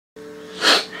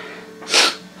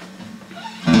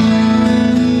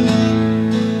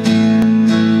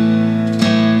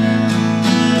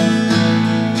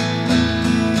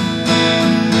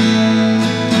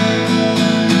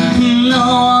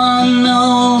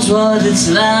what it's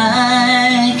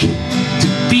like to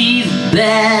be the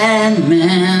bad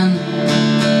man,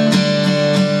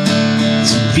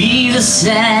 to be the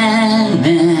sad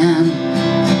man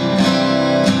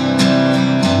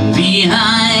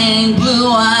behind blue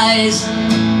eyes.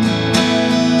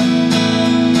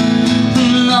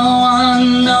 No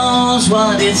one knows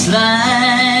what it's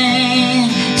like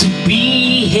to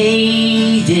be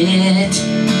hated,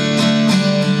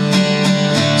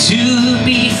 to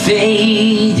be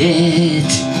faded,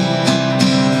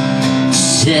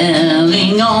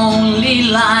 telling only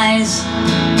lies.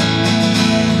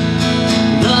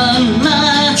 But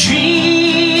my dream,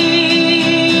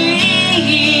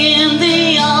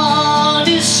 the art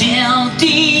is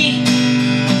empty,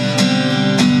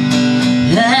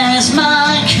 as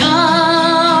my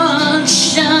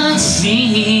conscience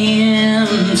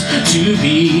seems to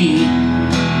be.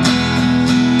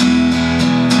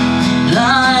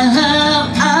 I have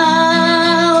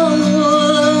hours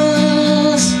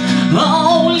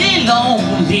only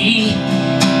lonely.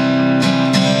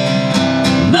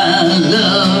 My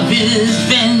love is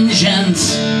vengeance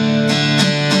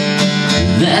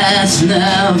that's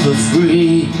never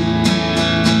free.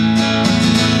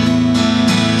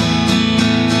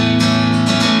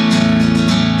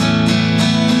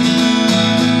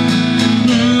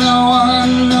 No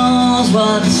one knows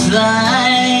what it's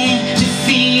like to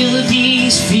feel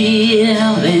these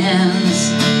feelings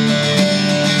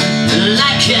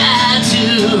like I do,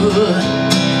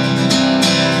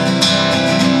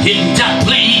 and I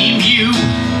blame you.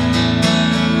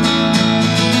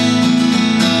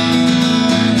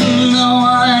 No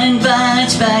one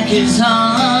bites back his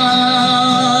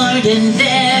heart in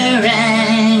their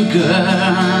anger.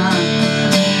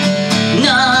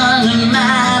 None of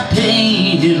my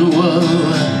pain and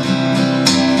woe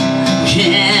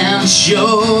can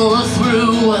show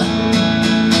through.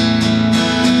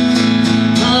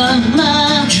 But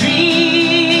my dream,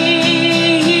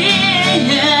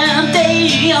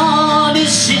 they are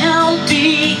is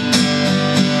empty,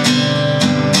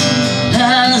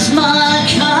 as my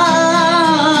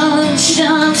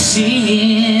conscience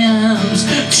seems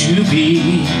to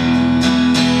be.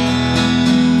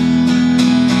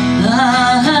 I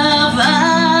have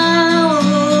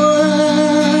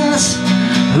hours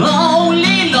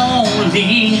only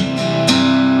lonely.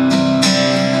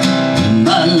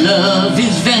 My love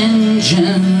is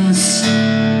vengeance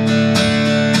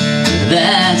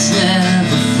that's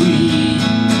never free.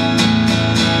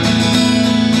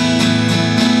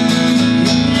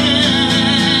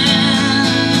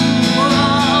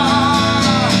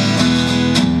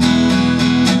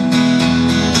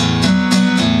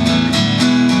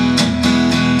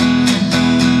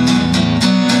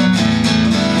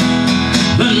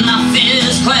 My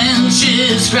fist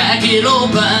clenches, crack it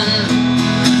open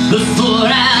before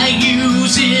I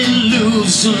use it,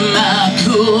 lose my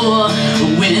cool.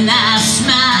 When I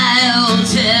smile,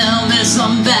 tell me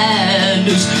some bad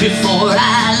news before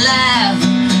I laugh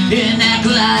and act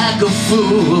like a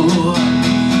fool.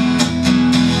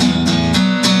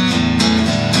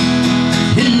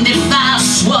 And if I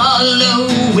swallow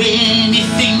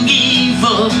anything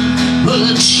evil,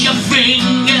 put your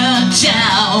finger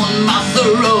down my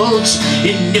throat.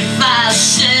 And if I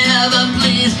shiver,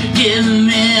 please give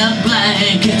me a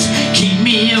blanket, keep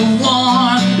me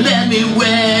warm, let me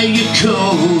wear your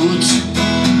coat.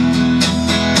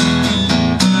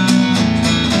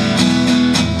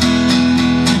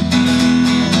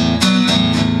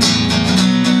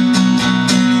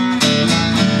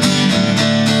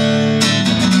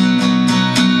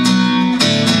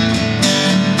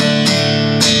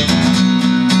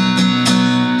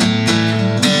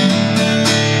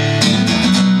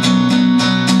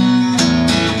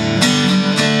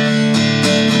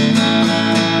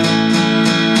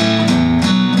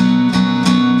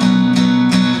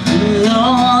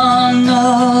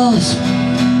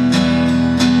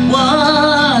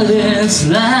 It's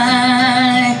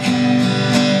like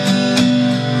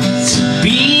to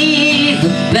be the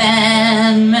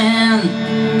bad man,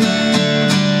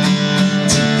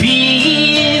 to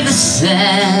be the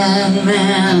sad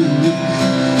man,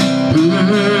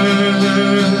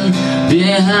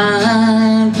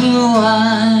 behind blue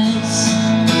eyes.